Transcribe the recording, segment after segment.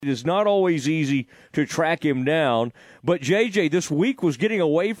It is not always easy to track him down. But, JJ, this week was getting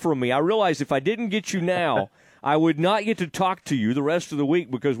away from me. I realized if I didn't get you now, I would not get to talk to you the rest of the week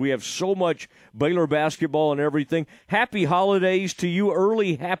because we have so much Baylor basketball and everything. Happy holidays to you.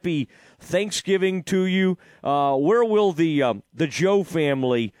 Early happy Thanksgiving to you. Where will the Joe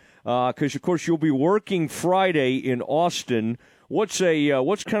family, because, of course, you'll be working Friday in Austin. What's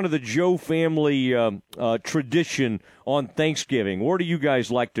kind of the Joe family tradition on Thanksgiving? Where do you guys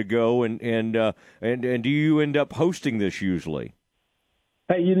like to go, and do you end up hosting this usually?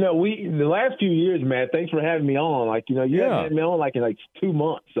 Hey, the last few years, Matt, thanks for having me on. You haven't had me on in 2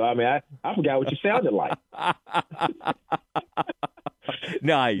 months. So, I forgot what you sounded like.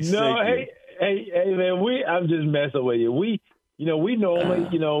 Nice. No, hey, man, I'm just messing with you. We normally,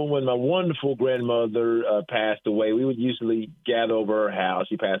 when my wonderful grandmother passed away, we would usually gather over her house.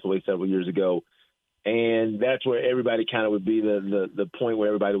 She passed away several years ago. And that's where everybody kind of would be the point where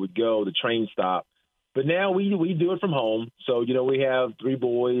everybody would go, the train stop. But now we do it from home. So, we have 3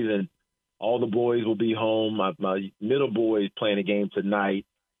 boys, and all the boys will be home. My middle boy is playing a game tonight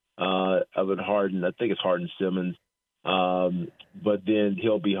up at Hardin. I think it's Hardin Simmons. But then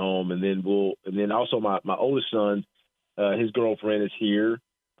he'll be home. And then also my oldest son, his girlfriend is here.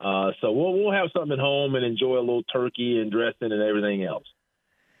 So we'll have something at home and enjoy a little turkey and dressing and everything else.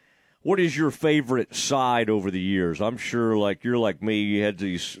 What is your favorite side over the years? I'm sure, you're like me, you had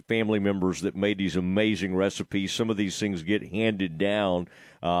these family members that made these amazing recipes. Some of these things get handed down.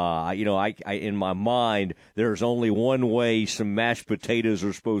 I in my mind, there's only one way some mashed potatoes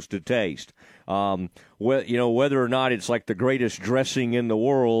are supposed to taste. Whether or not it's like the greatest dressing in the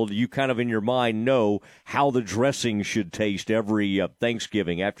world, you kind of in your mind know how the dressing should taste every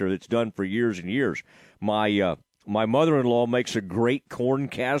Thanksgiving after it's done for years and years. My mother-in-law makes a great corn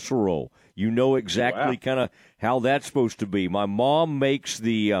casserole. You know exactly kind of how that's supposed to be. My mom makes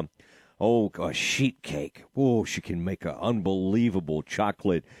a sheet cake. Oh, she can make an unbelievable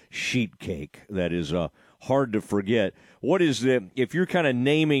chocolate sheet cake that is hard to forget. What is if you're kind of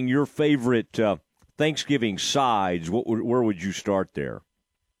naming your favorite Thanksgiving sides, where would you start there?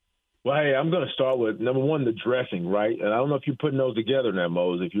 Well, hey, I'm going to start with, number one, the dressing, right? And I don't know if you're putting those together now,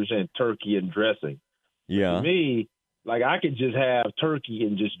 Mose, if you're saying turkey and dressing. Yeah. For me, I could just have turkey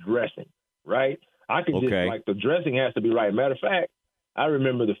and just dressing, right? I could just, the dressing has to be right. Matter of fact, I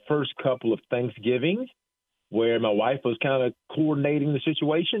remember the first couple of Thanksgivings where my wife was kind of coordinating the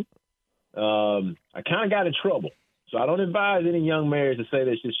situation. I kind of got in trouble. So I don't advise any young marrieds to say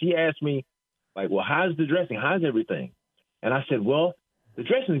this. She asked me, well, how's the dressing? How's everything? And I said, well, the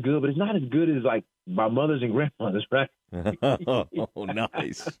dressing is good, but it's not as good as, my mother's and grandmother's, right? Oh, nice.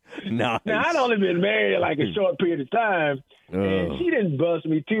 Nice. Now, I'd only been married a short period of time, and she didn't bust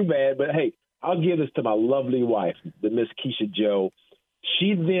me too bad. But, hey, I'll give this to my lovely wife, the Miss Keisha Joe.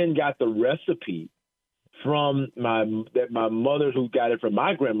 She then got the recipe from my mother, who got it from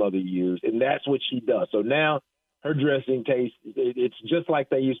my grandmother, used, and that's what she does. So now her dressing tastes, it's just like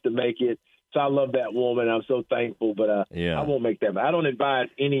they used to make it. So I love that woman. I'm so thankful, but I won't make that. I don't advise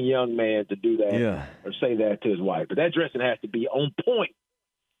any young man to do that or say that to his wife. But that dressing has to be on point.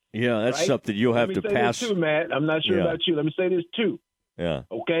 Yeah, that's something you'll have to pass. This too, Matt. I'm not sure about you. Let me say this too. Yeah.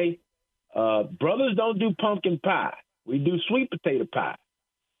 Okay. Brothers don't do pumpkin pie. We do sweet potato pie.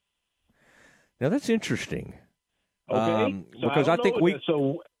 Now that's interesting. Okay. Because I think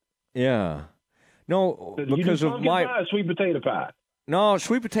yeah. No, because of my pie or sweet potato pie. No,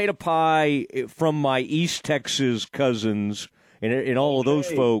 sweet potato pie from my East Texas cousins and all of those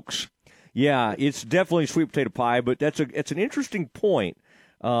folks. Yeah, it's definitely sweet potato pie, but it's an interesting point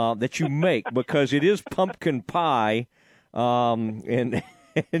that you make because it is pumpkin pie, and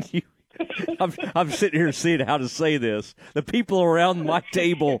you. I'm sitting here seeing how to say this. The people around my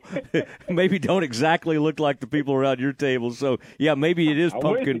table maybe don't exactly look like the people around your table. So, yeah, maybe it is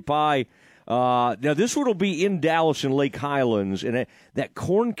pumpkin pie. Now, this one will be in Dallas and Lake Highlands, and that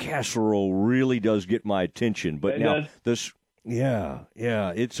corn casserole really does get my attention. But now this,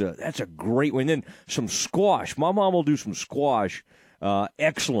 that's a great one. And then some squash. My mom will do some squash.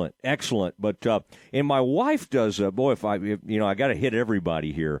 Excellent. But and my wife does. If I got to hit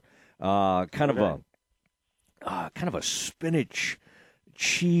everybody here. Kind of a spinach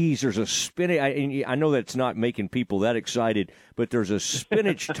cheese. There's a spinach. I know that's not making people that excited, but there's a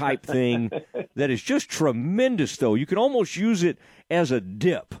spinach type thing that is just tremendous. Though you can almost use it as a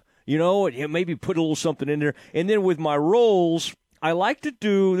dip. And maybe put a little something in there. And then with my rolls, I like to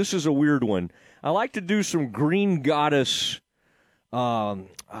do. This is a weird one. I like to do some Green Goddess,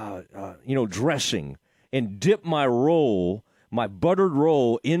 dressing and dip my roll. my buttered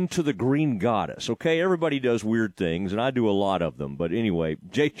roll into the Green Goddess. Okay, everybody does weird things, and I do a lot of them. But anyway,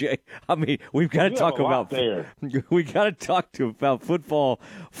 JJ, I mean, we've got to talk about we got to talk about football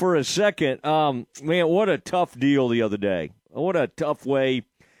for a second. Man, what a tough deal the other day. What a tough way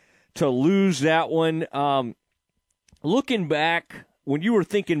to lose that one. Looking back, when you were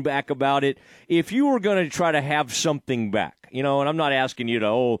thinking back about it, if you were going to try to have something back, and I'm not asking you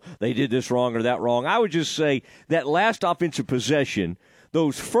to, they did this wrong or that wrong. I would just say that last offensive possession,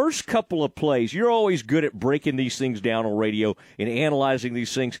 those first couple of plays, you're always good at breaking these things down on radio and analyzing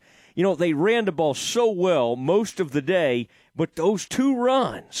these things. They ran the ball so well most of the day, but those two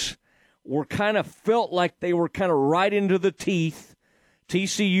runs were kind of felt like they were kind of right into the teeth.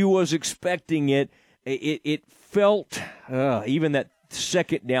 TCU was expecting it. It felt, even that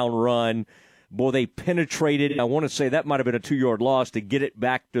second down run, boy, they penetrated. I want to say that might have been a 2-yard loss to get it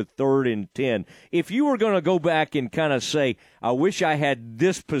back to 3rd and 10. If you were going to go back and kind of say, I wish I had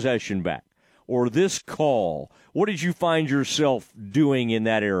this possession back or this call, what did you find yourself doing in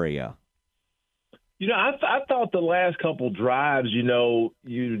that area? I thought the last couple drives,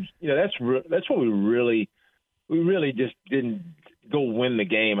 that's what we really just didn't go win the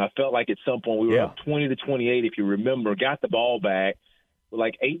game. I felt like at some point we were up 20-28, if you remember, got the ball back with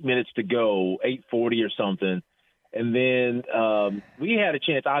like 8 minutes to go, 8:40 or something. And then we had a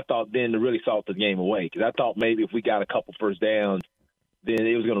chance, I thought, then to really salt the game away, because I thought maybe if we got a couple first downs, then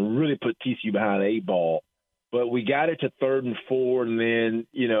it was going to really put TCU behind the 8 ball. But we got it to 3rd and 4, and then,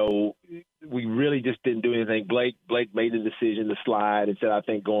 we really just didn't do anything. Blake made the decision to slide and said, I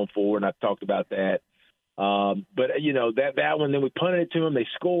think going forward, and I talked about that. But that one, then we punted it to them. They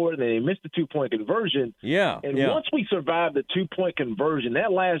scored, and they missed the 2-point conversion. Once we survived the 2-point conversion,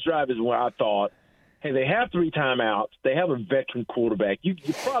 that last drive is where I thought, hey, they have 3 timeouts. They have a veteran quarterback. You're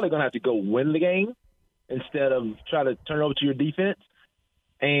probably going to have to go win the game instead of try to turn it over to your defense.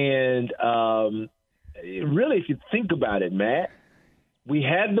 And really, if you think about it, Matt, we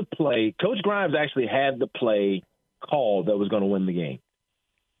had the play. Coach Grimes actually had the play called that was going to win the game.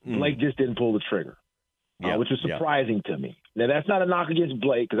 Blake just didn't pull the trigger. Which was surprising to me. Now, that's not a knock against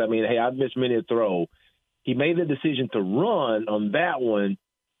Blake because, I've missed many a throw. He made the decision to run on that one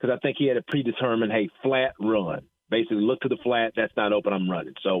because I think he had a predetermined, flat run. Basically, look to the flat. That's not open. I'm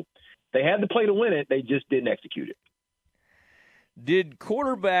running. So they had the play to win it. They just didn't execute it. Did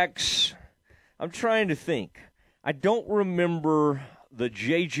quarterbacks – I'm trying to think. I don't remember the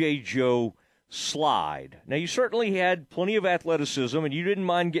J.J. Joe slide. Now, you certainly had plenty of athleticism, and you didn't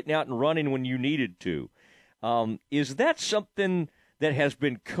mind getting out and running when you needed to. Is that something that has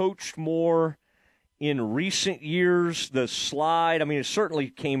been coached more in recent years, the slide? It certainly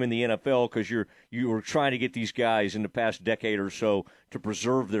came in the NFL because you were trying to get these guys in the past decade or so to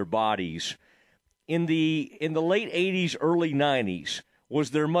preserve their bodies. In the late 80s, early 90s,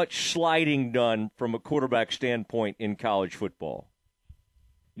 was there much sliding done from a quarterback standpoint in college football?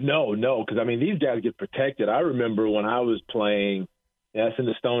 No, because, these guys get protected. I remember when I was playing, that's in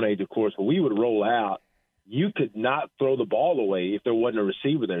the Stone Age, of course, but we would roll out. You could not throw the ball away if there wasn't a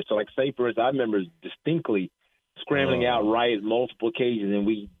receiver there. So, say, for instance, I remember distinctly scrambling out right at multiple occasions, and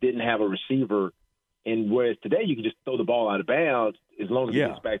we didn't have a receiver. And whereas today you can just throw the ball out of bounds as long as it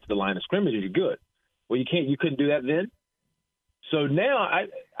gets back to the line of scrimmage, you're good. Well, you couldn't do that then. So now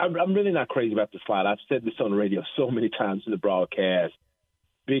I'm really not crazy about the slide. I've said this on the radio so many times in the broadcast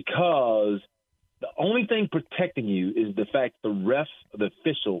because the only thing protecting you is the fact the ref, the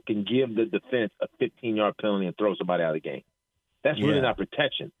official, can give the defense a 15-yard penalty and throw somebody out of the game. That's really not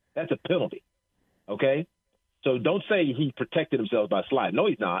protection. That's a penalty, okay? So don't say he protected himself by sliding. No,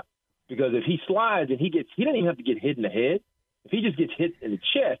 he's not, because if he slides and he doesn't even have to get hit in the head. If he just gets hit in the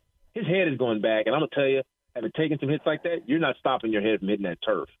chest, his head is going back. And I'm going to tell you, having taken some hits like that, you're not stopping your head from hitting that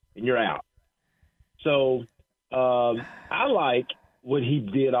turf, and you're out. So I like what he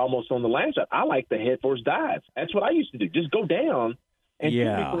did almost on the last shot. I like the head first dive. That's what I used to do. Just go down, and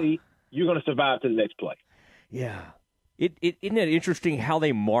typically you're going to survive to the next play. Yeah. Isn't it interesting how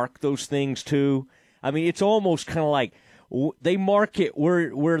they mark those things, too? It's almost kind of like they mark it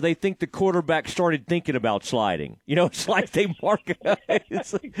where they think the quarterback started thinking about sliding. It's like they mark it.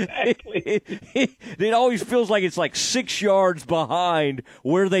 Exactly. It always feels like it's like 6 yards behind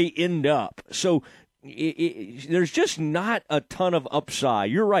where they end up. So there's just not a ton of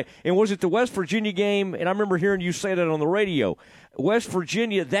upside. You're right. And was it the West Virginia game? And I remember hearing you say that on the radio. West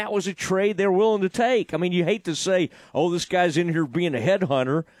Virginia, that was a trade they're willing to take. You hate to say, this guy's in here being a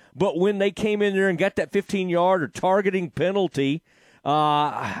headhunter, but when they came in there and got that 15-yard or targeting penalty, they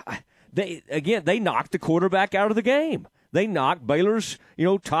knocked the quarterback out of the game. they knocked Baylor's,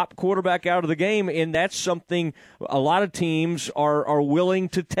 top quarterback out of the game, and that's something a lot of teams are willing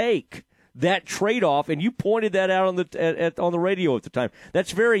to take. That trade-off, and you pointed that out on the radio at the time.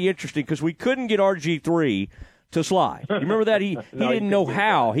 That's very interesting because we couldn't get RG3 to slide. You remember that? He didn't know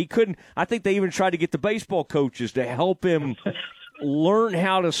how. He couldn't. I think they even tried to get the baseball coaches to help him learn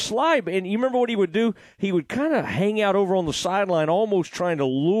how to slide. And you remember what he would do? He would kind of hang out over on the sideline, almost trying to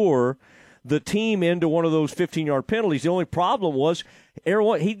lure the team into one of those 15-yard penalties. The only problem was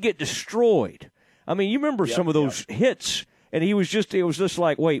he'd get destroyed. I mean, you remember some of those hits, and it was just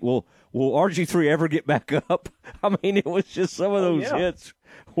like, wait, will RG3 ever get back up? I mean, it was just some of those hits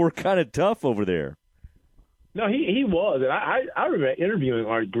were kind of tough over there. No, he was. And I remember interviewing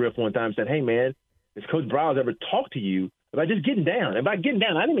Art Griff one time and said, hey, man, has Coach Briles ever talked to you about just getting down? And by getting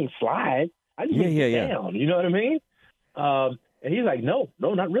down, I didn't mean slide. I just mean get down. You know what I mean? And he's like, no,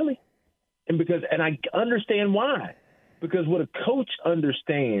 not really. And I understand why. Because what a coach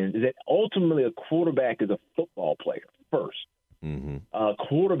understands is that ultimately a quarterback is a football player first, a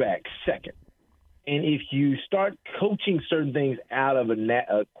quarterback second. And if you start coaching certain things out of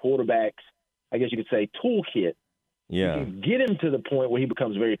a quarterback's, I guess you could say, toolkit, you can get him to the point where he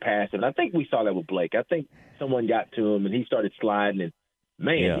becomes very passive. And I think we saw that with Blake. I think someone got to him and he started sliding,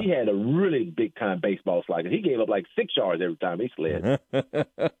 and he had a really big-time baseball slide. He gave up like 6 yards every time he slid.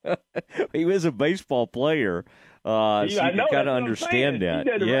 He was a baseball player, so you can kind of understand that.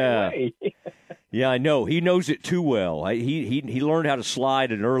 Right yeah, I know. He knows it too well. He learned how to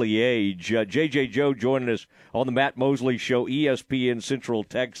slide at an early age. J.J. Joe joining us on the Matt Mosley Show, ESPN Central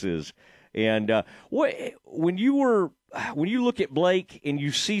Texas. And when you look at Blake and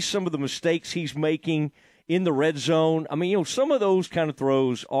you see some of the mistakes he's making in the red zone, I mean, some of those kind of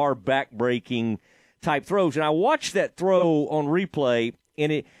throws are back-breaking type throws. And I watched that throw on replay,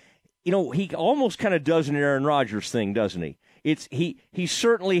 and he almost kind of does an Aaron Rodgers thing, doesn't he? He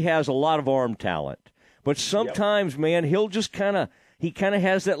certainly has a lot of arm talent, but sometimes, man, he'll just kind of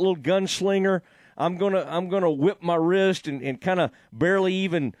has that little gunslinger. I'm gonna whip my wrist and kind of barely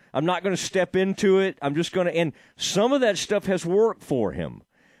even. I'm not gonna step into it. I'm just gonna. And some of that stuff has worked for him,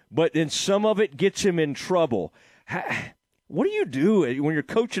 but then some of it gets him in trouble. What do you do when you're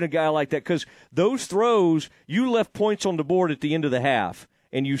coaching a guy like that? Because those throws, you left points on the board at the end of the half,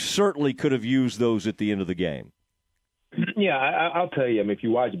 and you certainly could have used those at the end of the game. Yeah, I'll tell you. I mean, if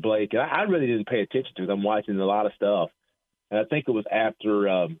you watch Blake, I really didn't pay attention to it. I'm watching a lot of stuff, and I think it was after.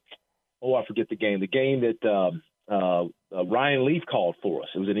 I forget the game. The game that Ryan Leaf called for us.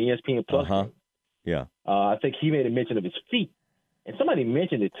 It was an ESPN Plus game. Yeah. I think he made a mention of his feet. And somebody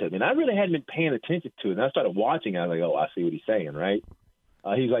mentioned it to me. And I really hadn't been paying attention to it. And I started watching. I was like, I see what he's saying, right?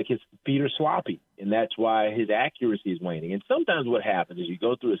 He's like, his feet are sloppy. And that's why his accuracy is waning. And sometimes what happens is you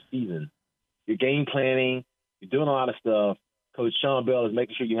go through a season, you're game planning, you're doing a lot of stuff. Coach Sean Bell is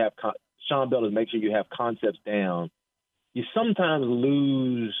making sure you have concepts down. You sometimes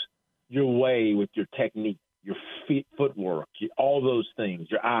lose your way with your technique, your footwork, all those things,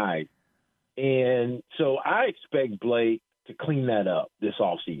 your eyes. And so I expect Blake to clean that up this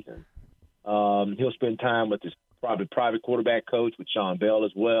offseason. He'll spend time with his probably private quarterback coach, with Sean Bell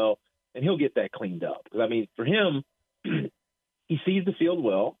as well, and he'll get that cleaned up. Because, I mean, for him, he sees the field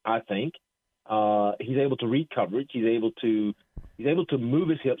well, I think. He's able to read coverage. He's able to move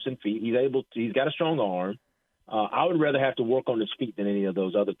his hips and feet. He's got a strong arm. I would rather have to work on his feet than any of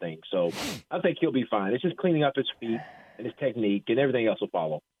those other things. So I think he'll be fine. It's just cleaning up his feet and his technique, and everything else will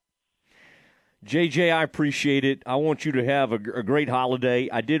follow. JJ, I appreciate it. I want you to have a great holiday.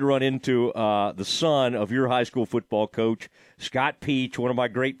 I did run into the son of your high school football coach, Scott Peach, one of my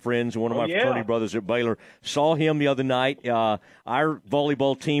great friends, one of my fraternity brothers at Baylor. Saw him the other night. Our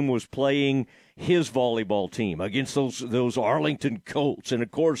volleyball team was playing his volleyball team against those Arlington Colts. And,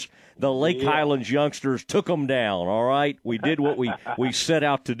 of course, the Lake Highlands youngsters took them down, all right? We did what we set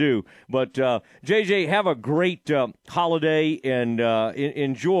out to do. But, JJ, have a great holiday and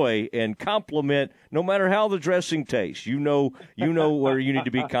enjoy and compliment, no matter how the dressing tastes. You know where you need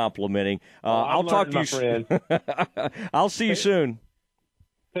to be complimenting. I'll talk to you soon. I'll see you soon.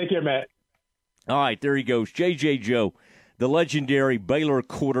 Take care, Matt. All right, there he goes, J.J. Joe, the legendary Baylor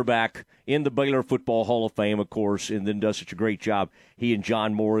quarterback in the Baylor Football Hall of Fame, of course, and then does such a great job, he and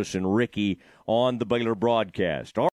John Morris and Ricky, on the Baylor broadcast.